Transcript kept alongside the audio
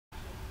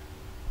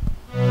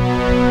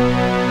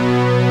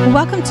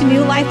welcome to New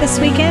Life this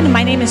weekend.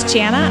 My name is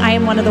Jana. I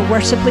am one of the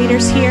worship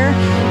leaders here.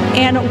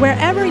 And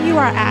wherever you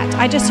are at,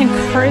 I just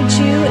encourage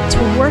you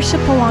to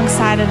worship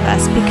alongside of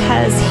us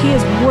because He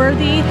is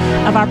worthy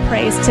of our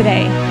praise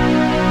today.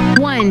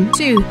 1,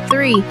 2,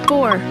 3,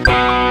 4.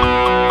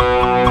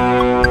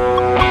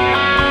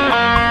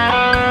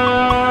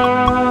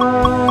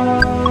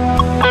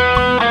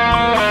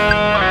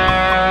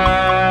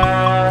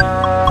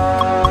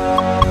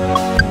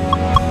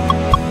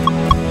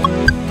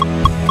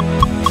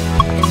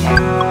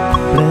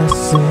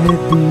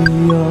 Blessed be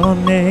your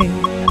name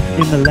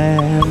in the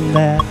land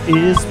that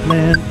is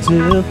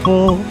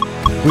plentiful,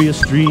 where your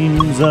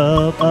streams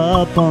of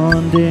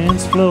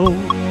abundance flow.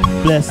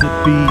 Blessed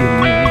be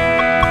your name.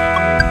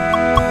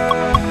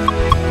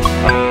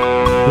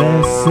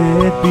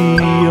 Blessed be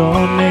your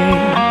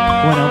name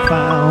when I'm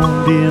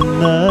found in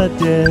the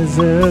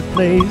desert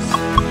place.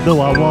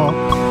 Though I walk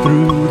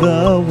through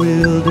the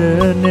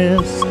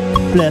wilderness,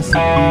 blessed be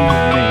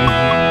your name.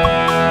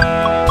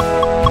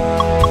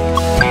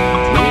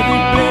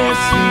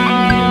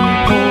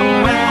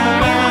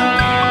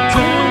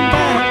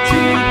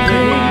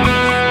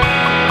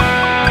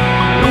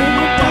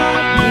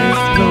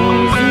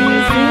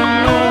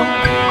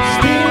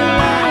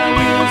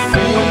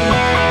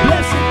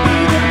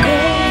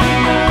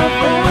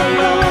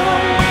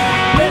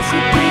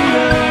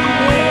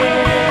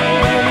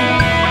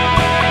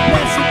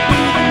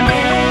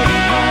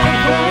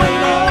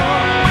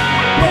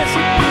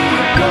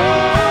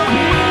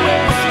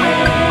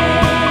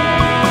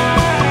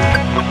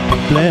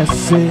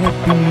 Blessed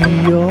be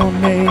your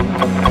name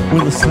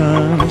when the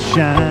sun's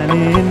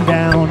shining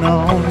down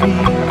on me,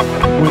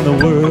 when the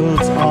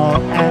world's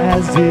all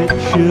as it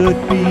should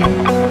be.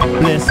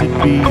 Blessed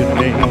be your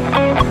name.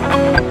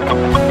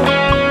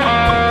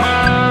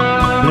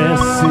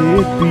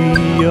 Blessed be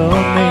your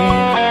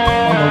name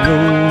on the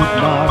road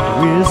marked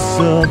with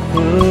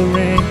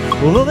suffering.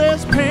 Although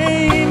there's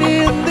pain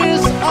in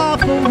this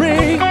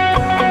offering,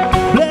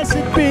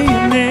 blessed be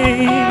your name.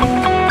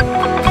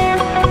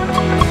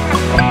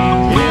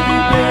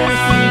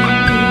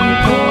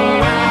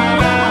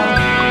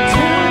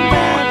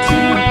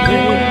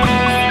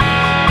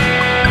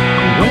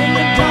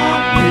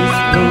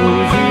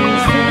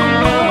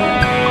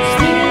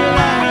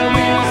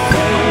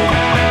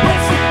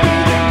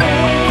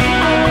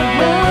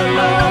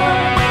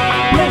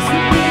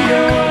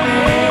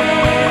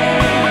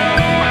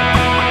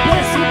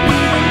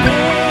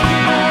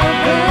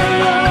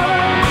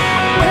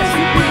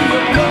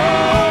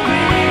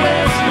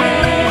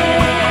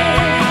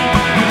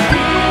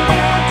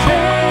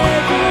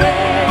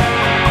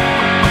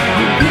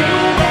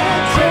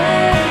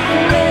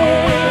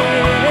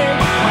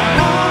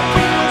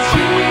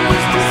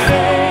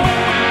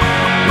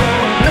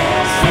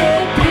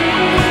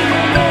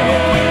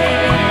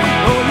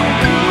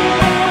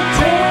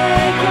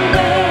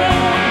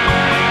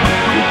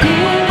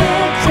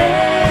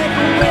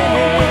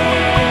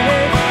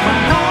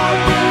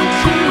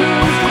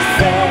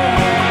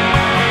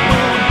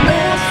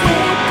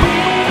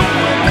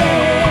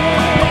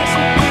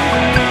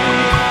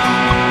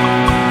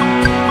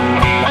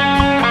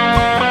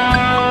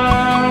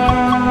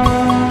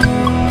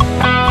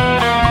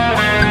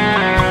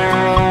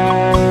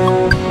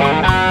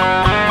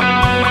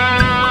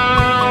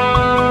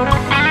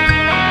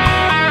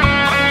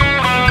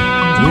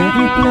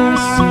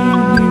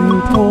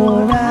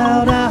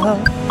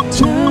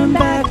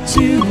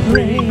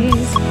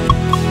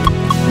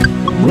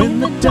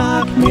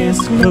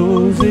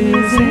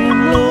 Closes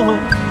in, Lord,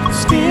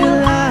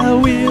 still I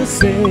will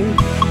say,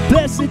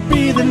 blessed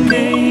be the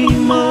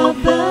name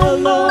of the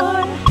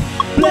Lord.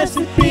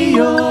 Blessed be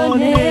your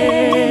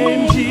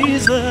name,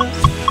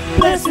 Jesus.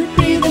 Blessed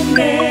be the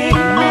name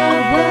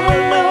of the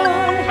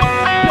Lord.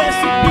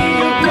 Blessed be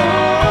your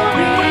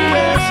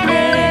glorious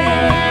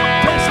name.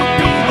 Blessed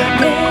be the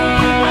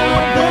name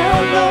of the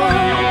Lord.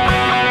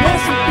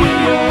 Blessed be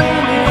your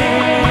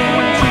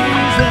name,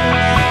 Jesus.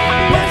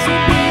 Blessed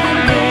be the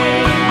name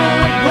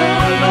of the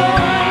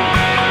Lord.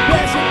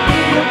 Blessed be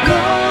your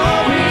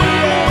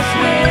glorious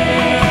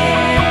name.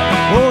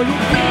 Oh, you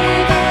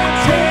give and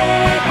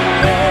take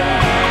away.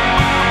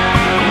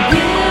 You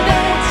give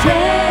and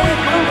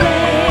take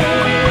away.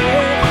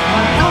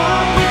 My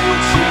heart will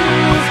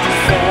choose to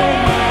say,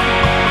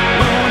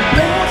 Lord,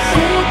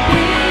 blessed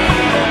be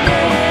your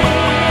name.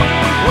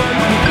 Oh,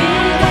 you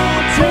give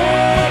and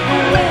take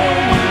away.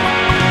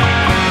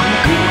 You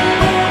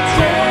give and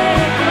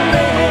take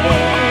away.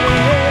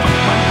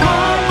 My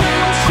heart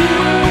will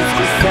choose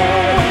to say,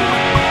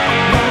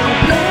 Lord,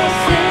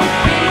 blessed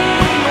be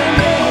your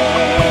name.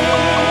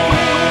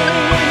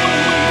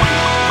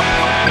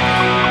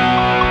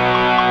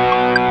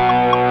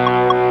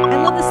 I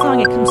love this song.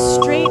 It comes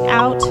straight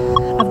out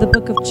of the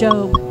book of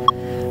Job,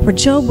 where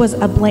Job was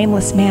a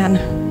blameless man.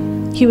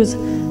 He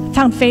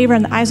found favor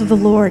in the eyes of the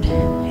Lord,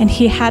 and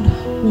he had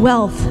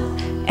wealth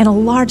and a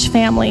large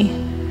family.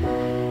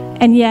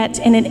 And yet,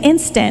 in an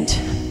instant,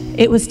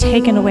 it was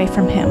taken away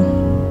from him.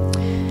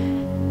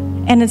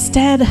 And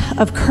instead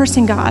of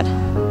cursing God,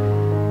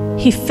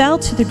 he fell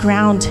to the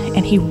ground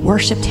and he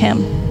worshiped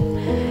him.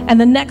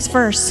 And the next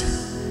verse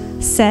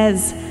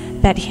says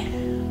that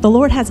the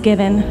Lord has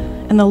given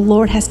and the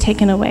Lord has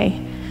taken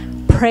away.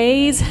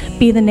 Praise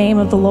be the name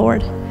of the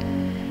Lord.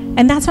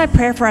 And that's my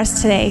prayer for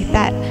us today,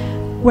 that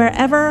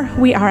wherever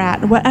we are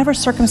at, whatever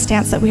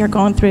circumstance that we are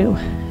going through,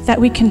 that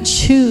we can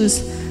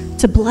choose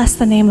to bless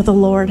the name of the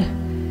Lord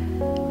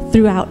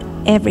throughout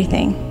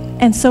everything.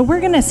 And so we're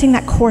going to sing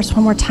that chorus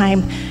one more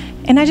time.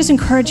 And I just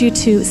encourage you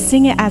to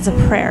sing it as a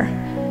prayer,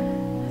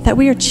 that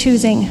we are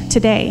choosing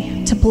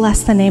today to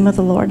bless the name of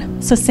the Lord.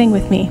 So sing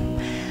with me.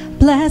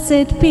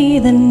 Blessed be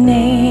the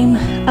name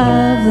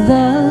of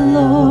the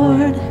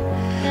Lord.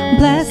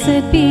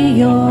 Blessed be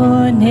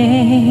your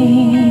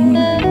name.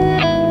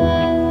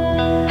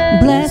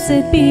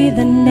 Blessed be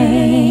the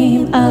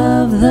name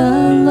of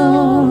the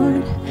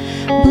Lord.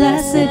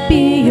 Blessed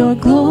be your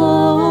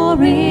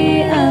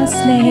glorious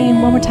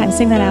name. One more time,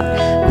 sing that out.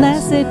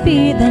 Blessed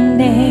be the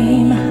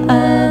name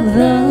of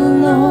the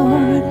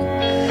Lord.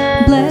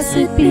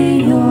 Blessed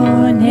be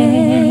your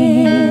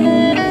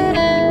name.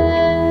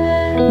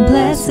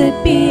 Blessed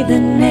be the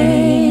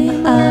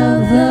name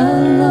of the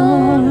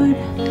Lord.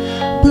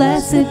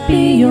 Blessed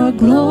be your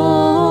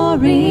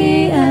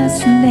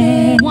glorious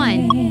name.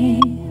 1,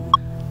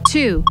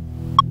 2.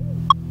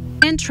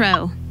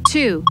 Intro.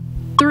 2,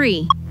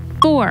 3,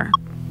 4.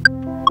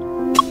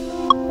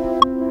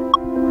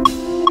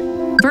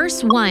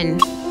 Verse 1.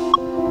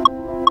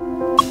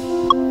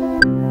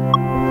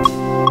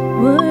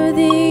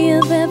 Worthy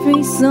of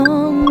every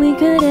song we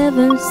could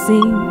ever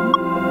sing,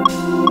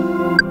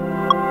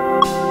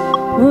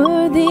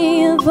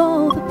 worthy of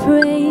all the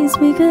praise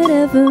we could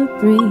ever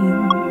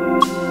bring,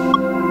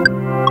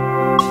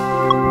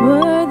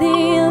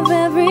 worthy of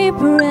every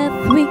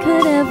breath we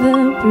could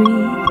ever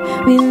breathe.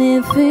 We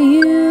live for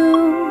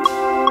you,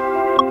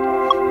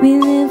 we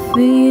live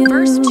for you.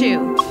 Verse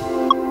 2.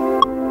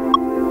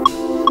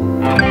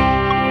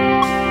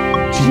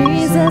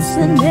 Jesus,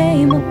 the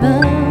name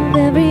above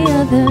every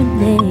other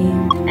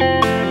name.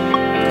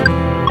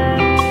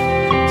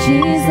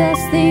 Jesus,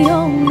 the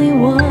only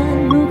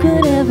one who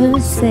could ever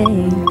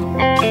save.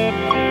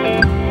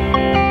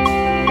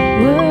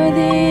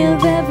 Worthy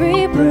of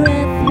every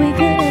breath we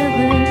could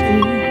ever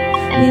breathe.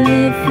 We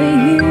live for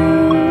you,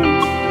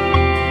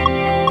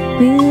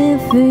 we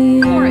live for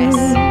you. Chorus.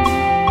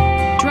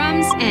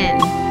 Drums in.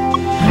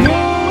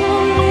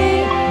 Holy,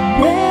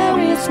 there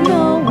is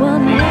no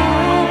one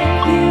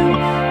like you,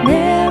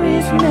 there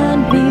is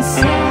none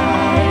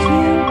beside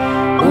you.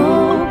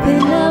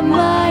 Open up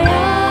my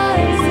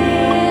eyes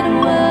in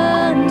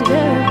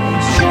wonder,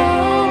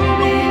 show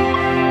me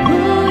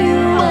who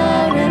you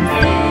are and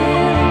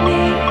fill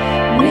me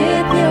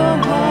with your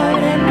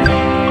heart and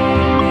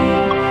lead me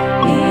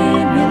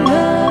in your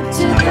love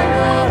to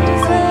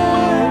those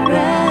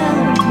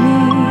around me.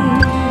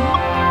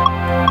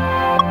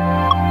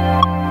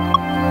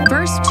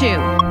 Verse 2.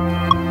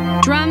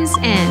 Drums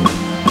in.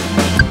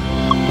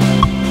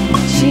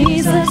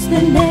 Jesus,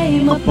 the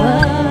name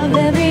above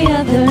every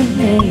other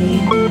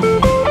name.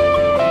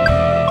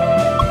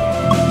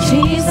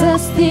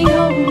 Jesus, the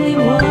only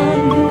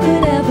one who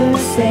could ever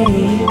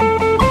save.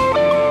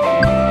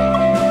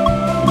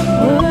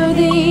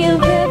 Worthy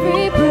of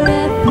every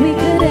breath we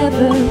could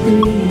ever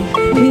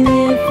breathe. We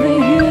live for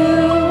you.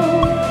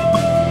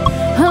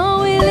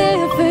 Oh, we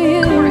live for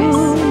you.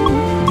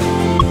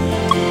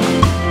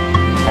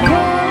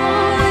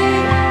 Holy,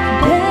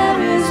 there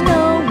is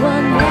no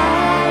one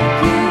like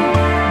you.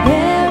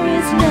 There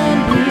is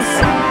none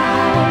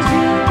beside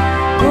you.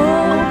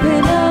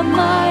 Open up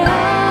my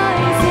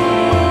eyes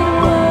in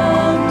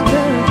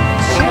wonder.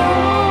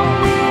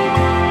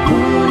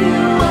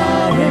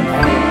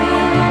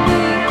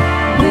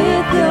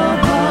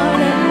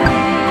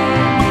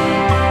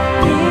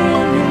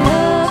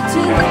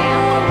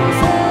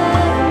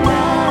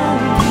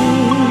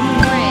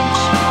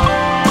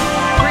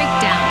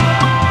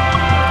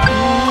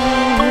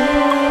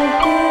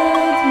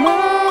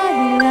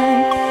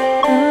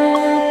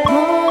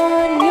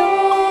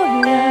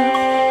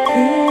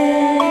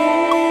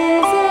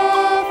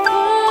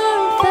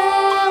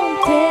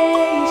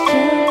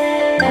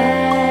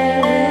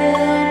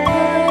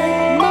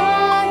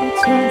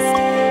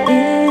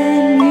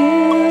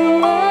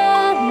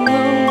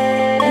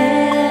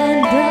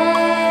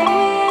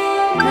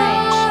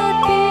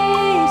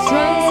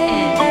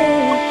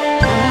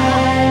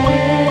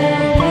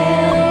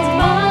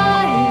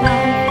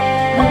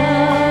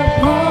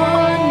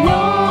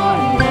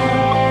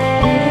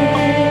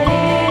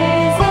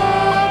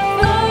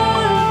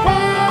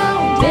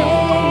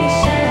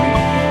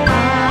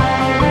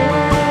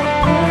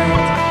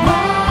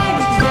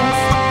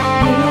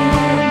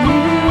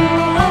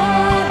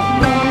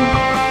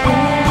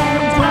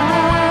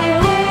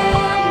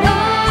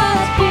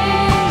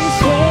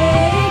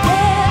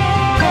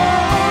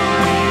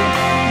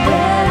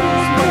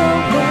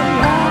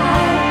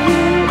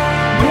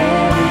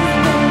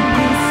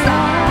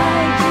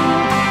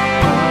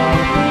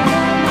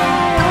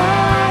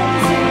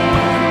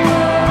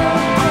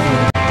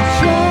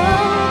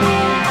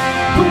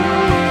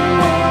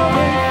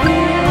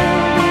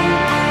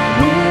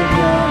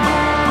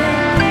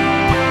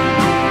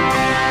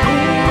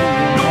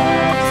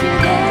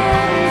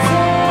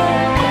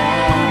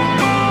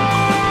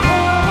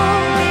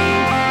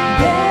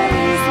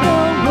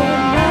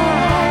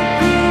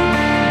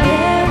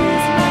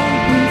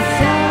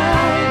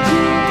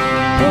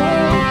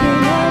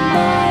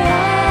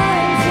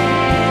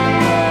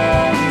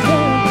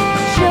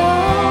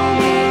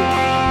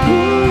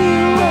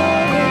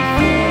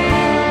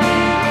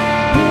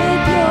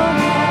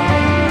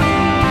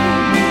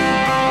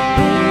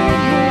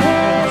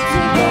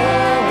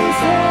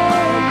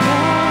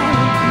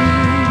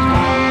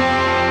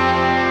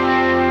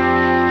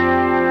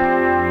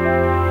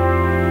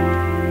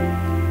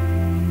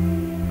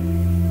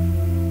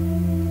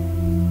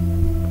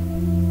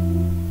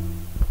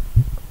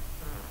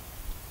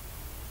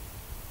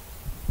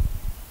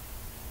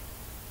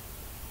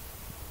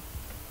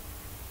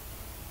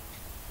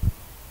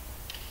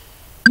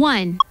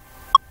 1,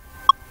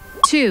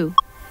 2.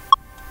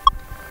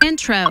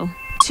 Intro,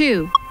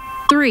 2,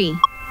 3,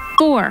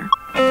 4.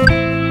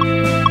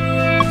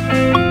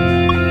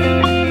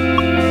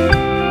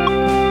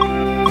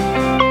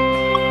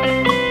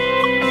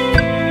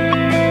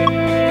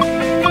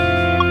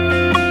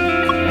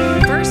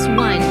 Verse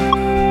 1.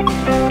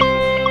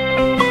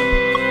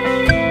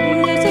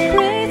 There's a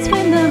grace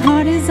when the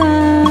heart is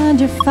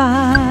under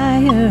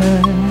fire.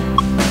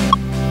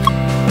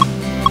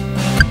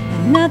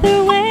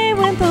 Another way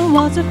when the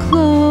walls are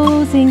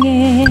closing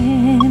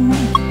in.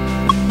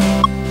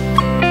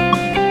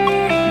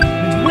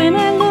 And when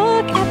I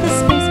look at the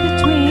space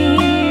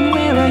between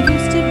where I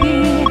used to be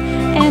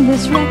and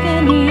this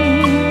reckoning,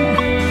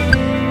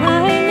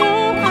 I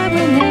know I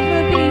will never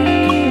be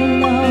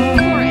alone.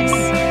 Chorus.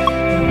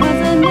 There was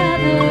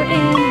another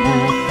in the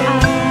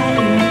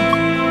fire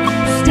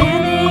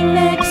standing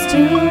next to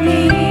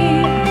me.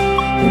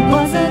 There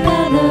was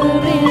another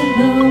in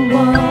the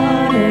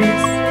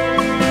waters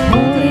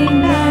holding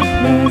back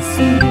the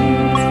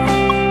seas.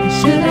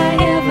 Should I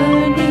ever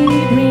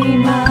need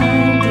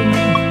reminding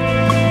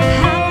of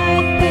how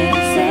I've been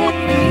set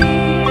free,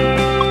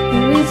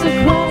 there is a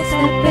cross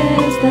that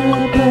bears the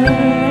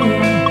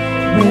burden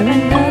where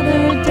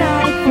another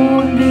died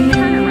for me.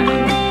 Turn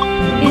around.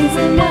 There is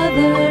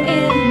another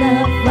in the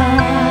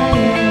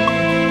fire.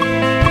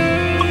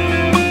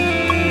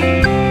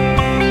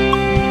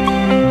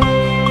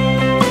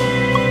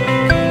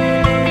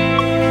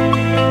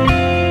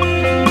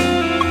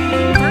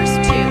 Verse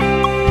 2.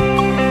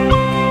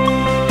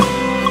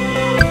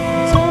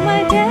 So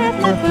my death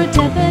left for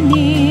death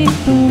beneath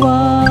the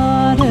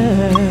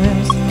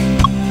waters.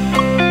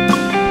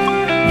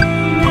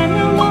 I'm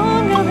no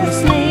longer a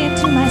slave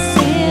to my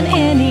sin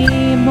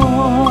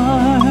anymore.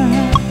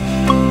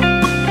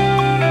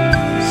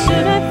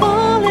 Should I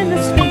fall in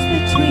the space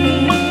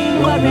between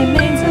what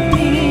remains of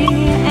me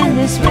and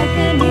this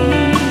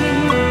reckoning?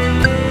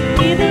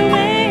 Either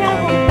way, I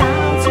won't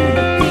bow to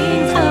the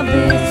things of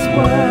this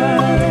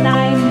world, and I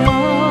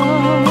know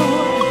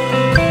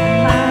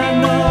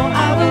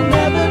I will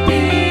never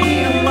be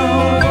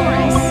alone.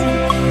 Chorus.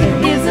 There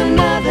is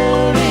another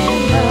in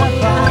the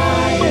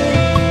fire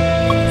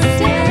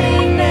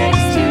standing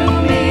next to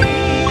me.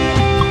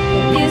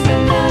 There is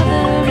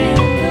another in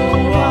the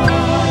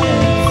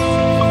waters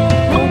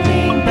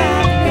holding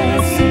back the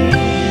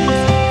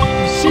seas.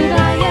 Should I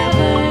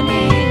ever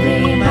need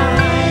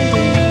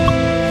reminding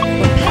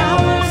what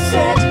power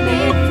set me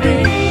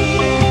free?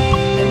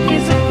 There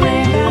is a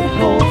grave that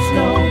holds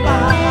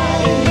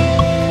nobody,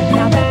 and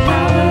now that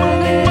power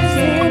lives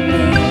in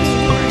me.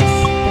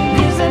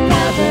 There is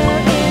another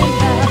in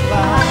the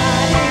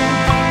fire.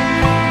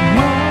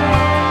 No,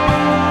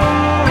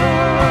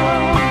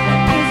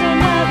 there is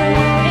another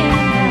in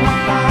the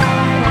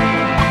fire.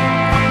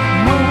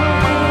 No,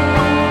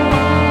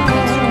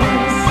 there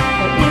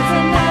is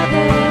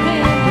another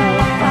in the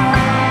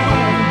fire.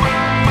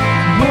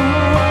 No,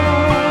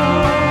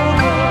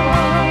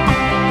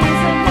 there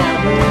is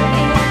another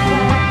in the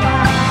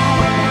fire.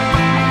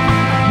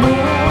 No.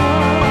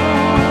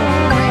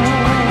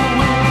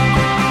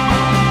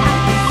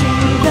 See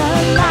the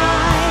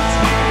light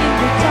in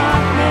the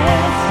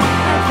darkness,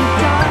 as the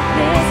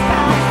darkness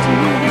bows to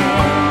Him.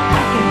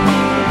 I can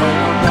hear the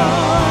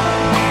roar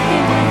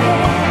in the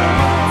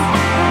heavens,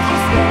 as the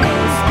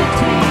space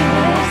between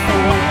us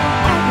there.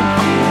 I can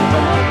feel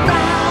the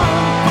ground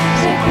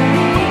shake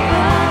beneath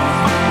us,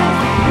 as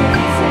the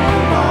prison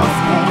walls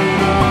cave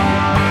in.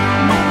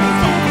 Nothing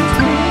stands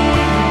between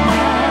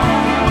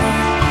us.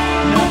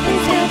 Nothing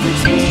stands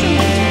between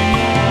us.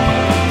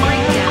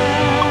 Breakdown.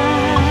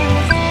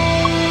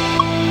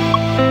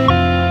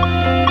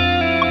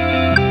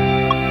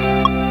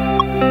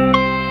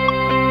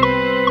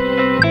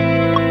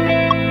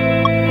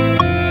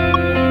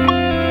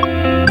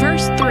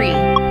 Verse 3.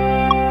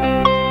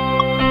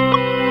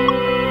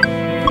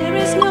 There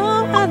is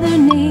no other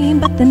name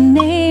but the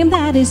name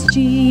that is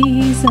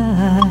Jesus.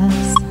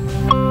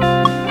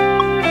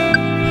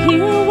 He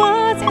who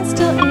was and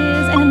still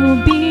is and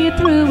will be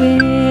through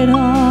it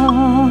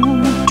all.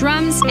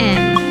 Drums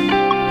in.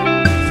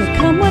 So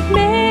come what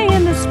may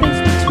in the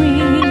space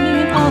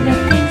between all the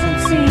things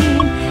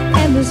unseen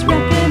and this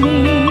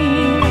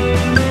reckoning.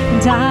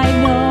 And I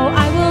know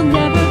I will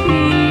never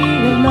be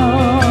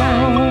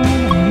alone.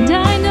 And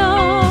I know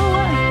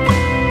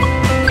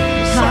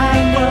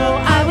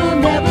I will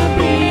never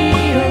be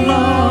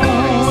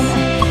alone.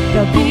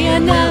 There'll be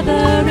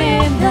another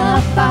in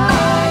the fire.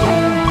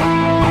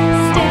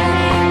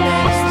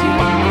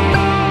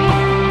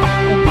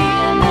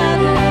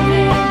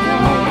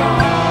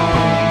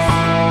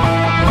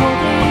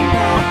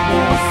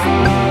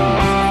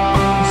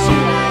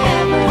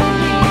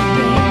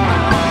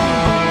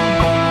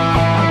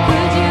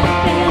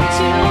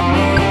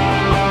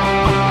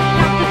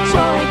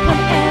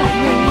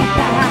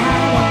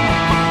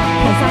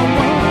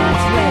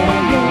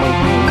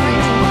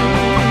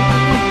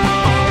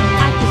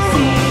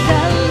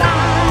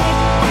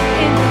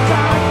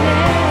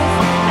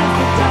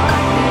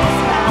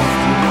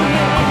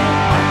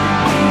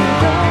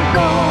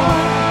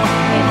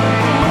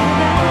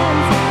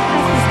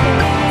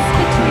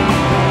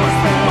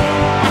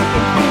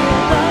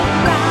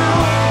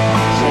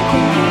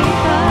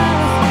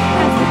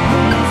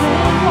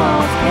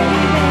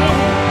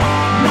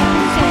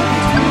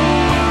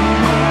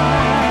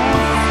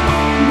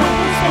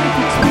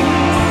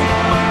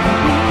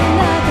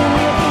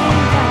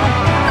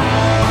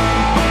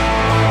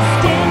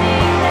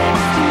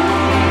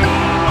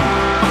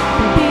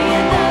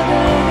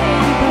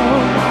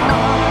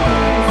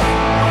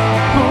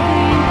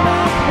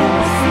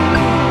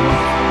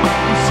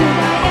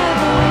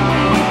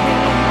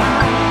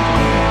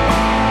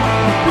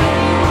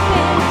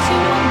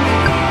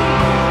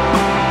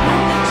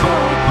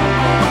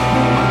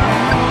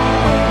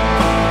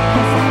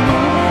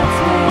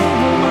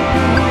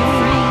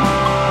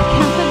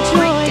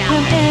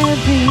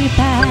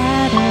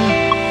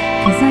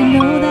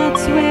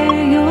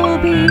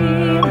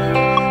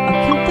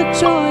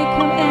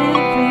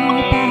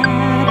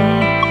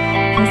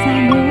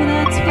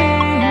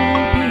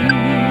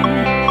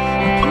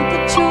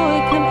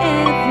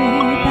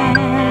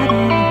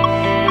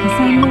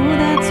 know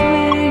that's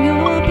where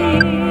you'll be.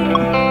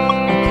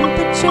 A cup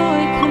of joy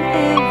come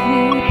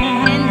every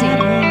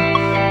battle,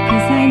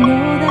 'cause I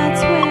know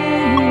that's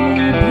where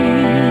you'll be.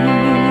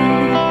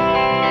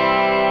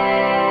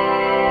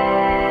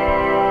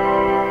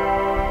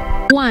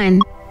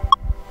 1,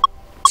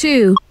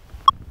 2,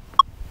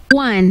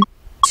 1,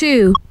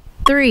 2,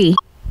 3,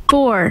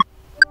 4.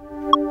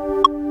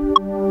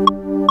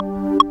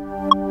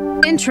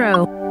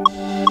 Intro.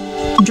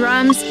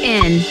 Drums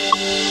in.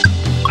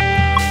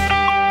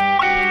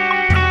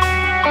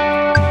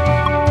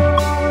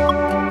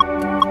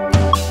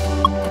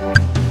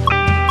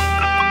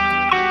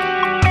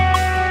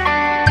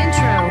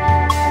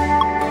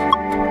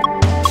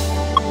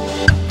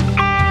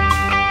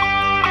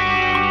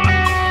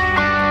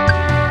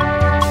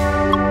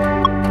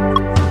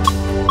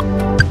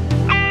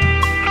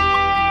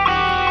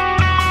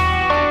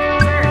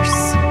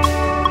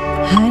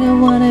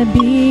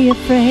 Be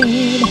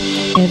afraid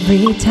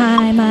every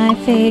time I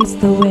face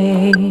the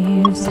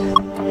waves.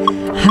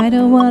 I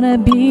don't want to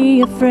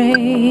be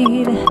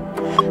afraid.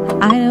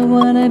 I don't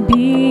want to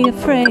be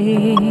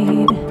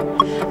afraid.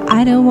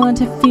 I don't want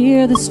to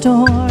fear the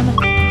storm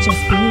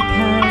just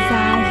because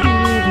I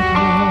hear it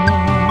roar.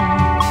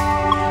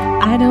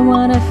 I don't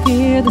want to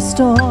fear the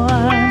storm.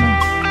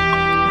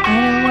 I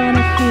don't want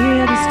to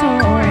fear the storm.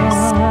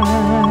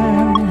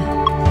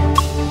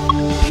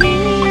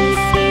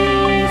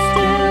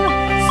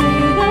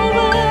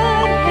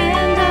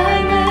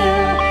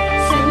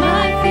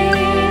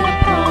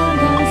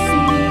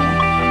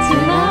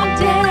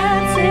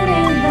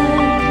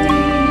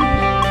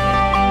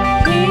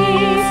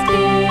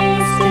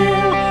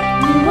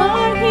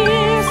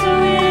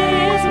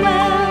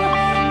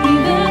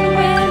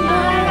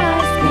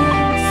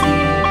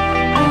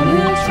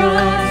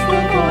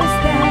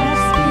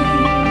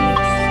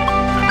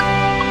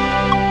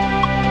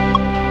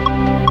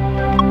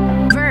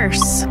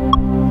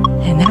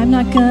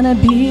 Not gonna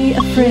be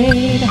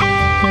afraid,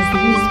 'cause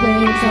these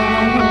waves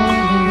are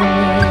holy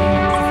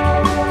waves.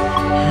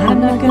 I'm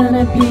not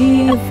gonna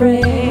be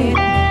afraid.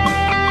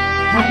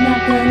 I'm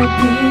not gonna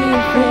be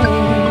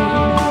afraid.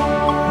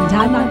 And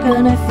I'm not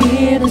gonna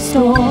fear the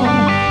storm.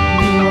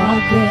 You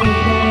are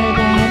greater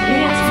than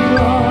its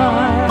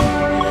roar.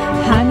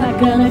 I'm not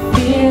gonna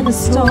fear the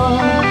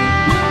storm.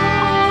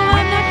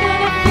 I'm not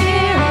gonna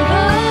fear it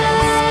all.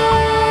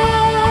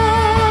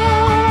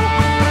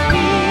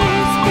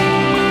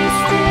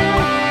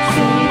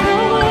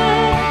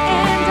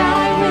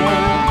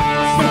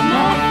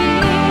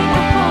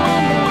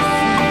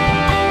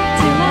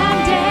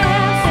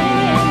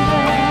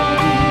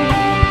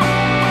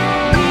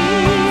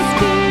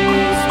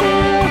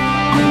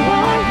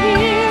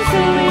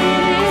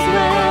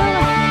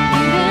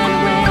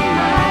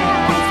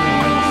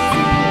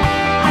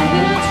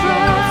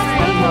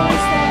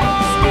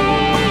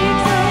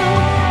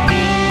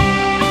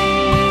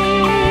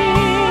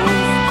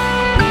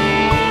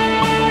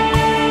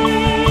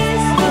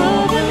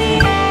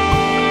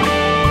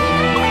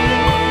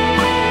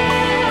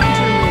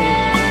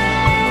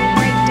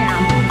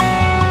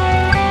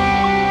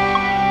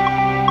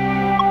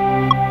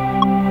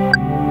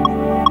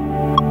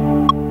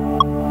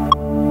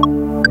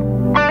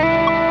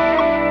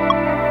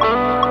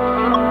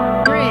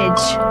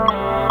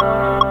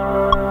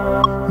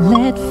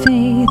 Let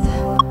faith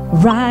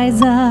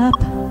rise up,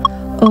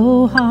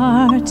 oh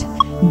heart,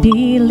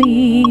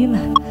 believe.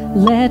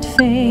 Let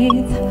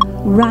faith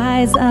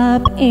rise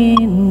up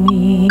in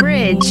me.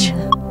 Bridge.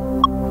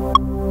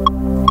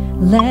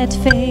 Let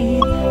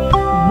faith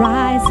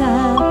rise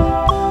up,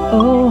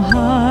 oh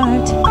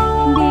heart,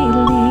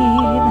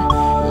 believe.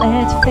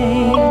 Let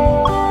faith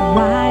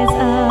rise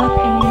up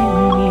in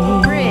me.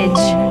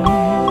 Bridge.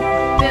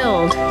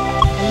 Build.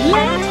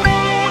 Let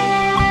faith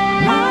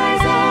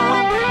rise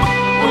up,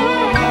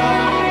 oh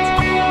heart,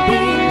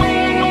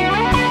 believe.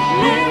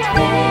 Let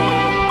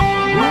faith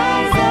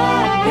rise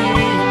up in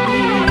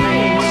me.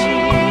 Bridge.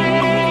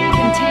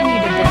 Continue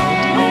to build.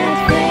 Let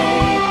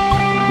faith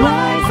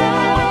rise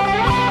up,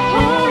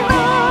 oh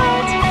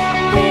heart,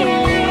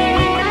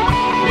 believe.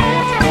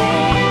 Let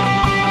faith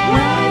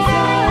rise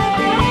up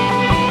in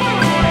me.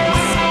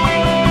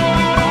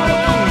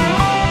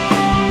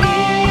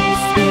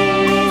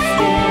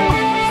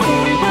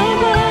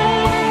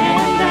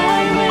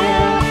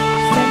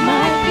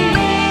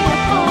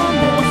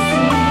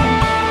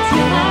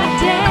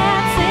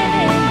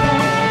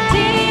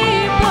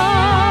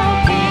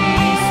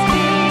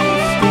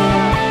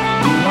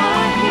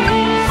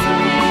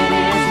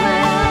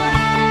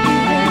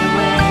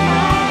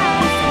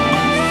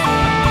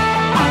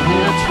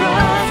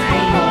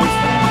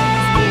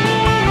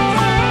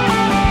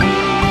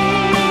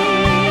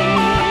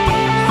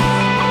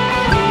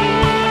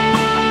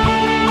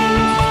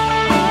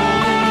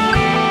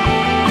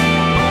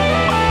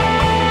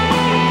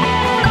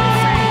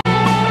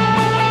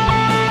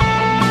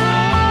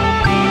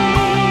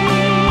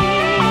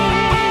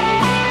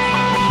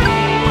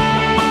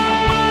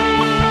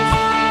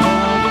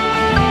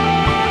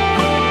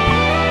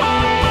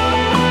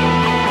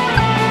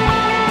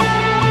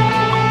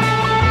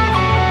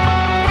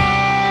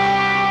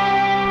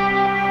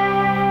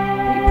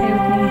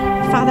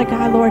 Father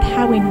God, Lord,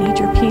 how we need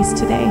your peace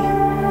today.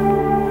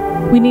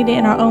 We need it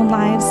in our own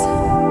lives.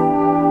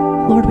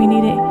 Lord, we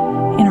need it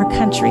in our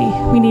country.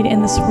 We need it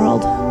in this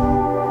world.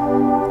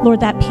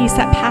 Lord, that peace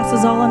that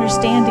passes all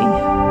understanding.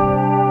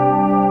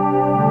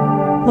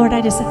 Lord,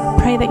 I just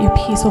pray that your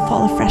peace will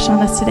fall afresh on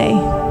us today.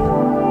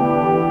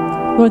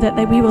 Lord,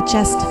 that we will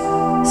just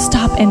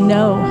stop and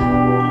know,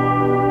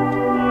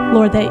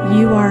 Lord, that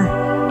you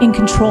are in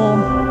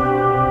control.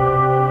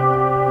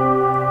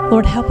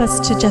 Lord, help us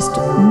to just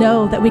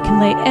know that we can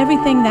lay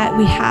everything that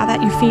we have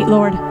at your feet,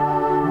 Lord, and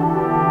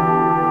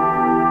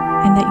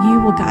that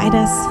you will guide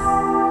us,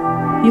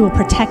 you will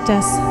protect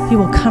us, you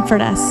will comfort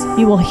us,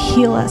 you will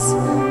heal us.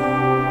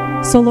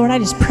 So, Lord, I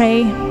just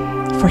pray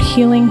for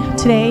healing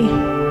today.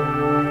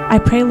 I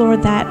pray,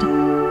 Lord, that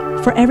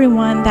for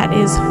everyone that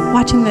is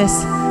watching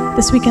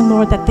this weekend,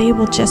 Lord, that they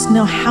will just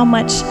know how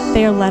much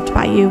they are loved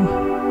by you.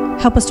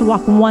 Help us to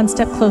walk one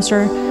step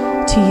closer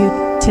to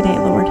you today,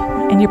 Lord.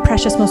 In your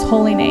precious, most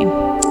holy name,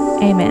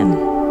 amen.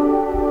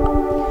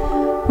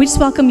 We just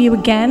welcome you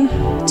again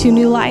to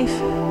New Life.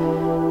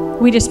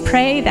 We just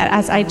pray that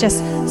as I just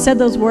said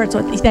those words,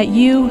 that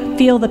you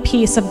feel the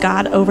peace of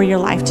God over your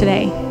life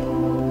today.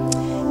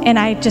 And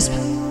I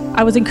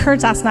was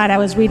encouraged last night. I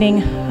was reading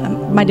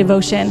my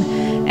devotion,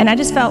 and I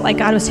just felt like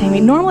God was saying to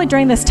me, normally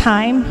during this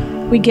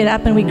time, we get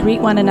up and we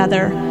greet one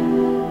another.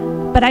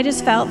 But I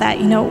just felt that,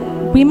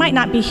 we might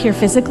not be here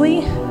physically,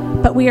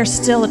 but we are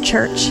still a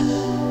church.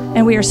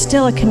 And we are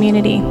still a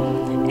community.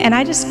 And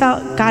I just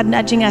felt God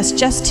nudging us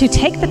just to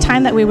take the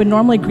time that we would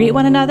normally greet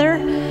one another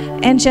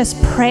and just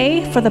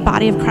pray for the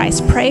body of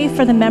Christ, pray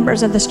for the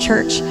members of this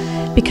church,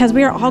 because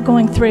we are all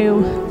going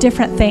through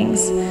different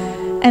things.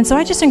 And so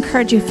I just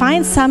encourage you,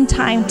 find some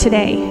time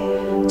today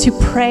to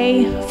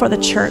pray for the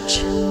church,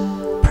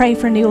 pray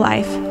for New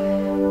Life,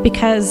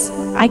 because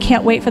I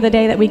can't wait for the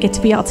day that we get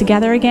to be all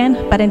together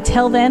again. But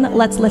until then,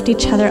 let's lift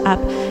each other up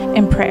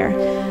in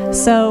prayer.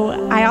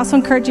 So I also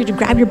encourage you to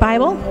grab your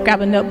Bible,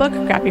 grab a notebook,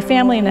 grab your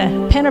family and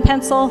a pen or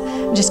pencil,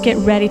 and just get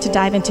ready to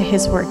dive into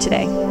his word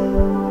today.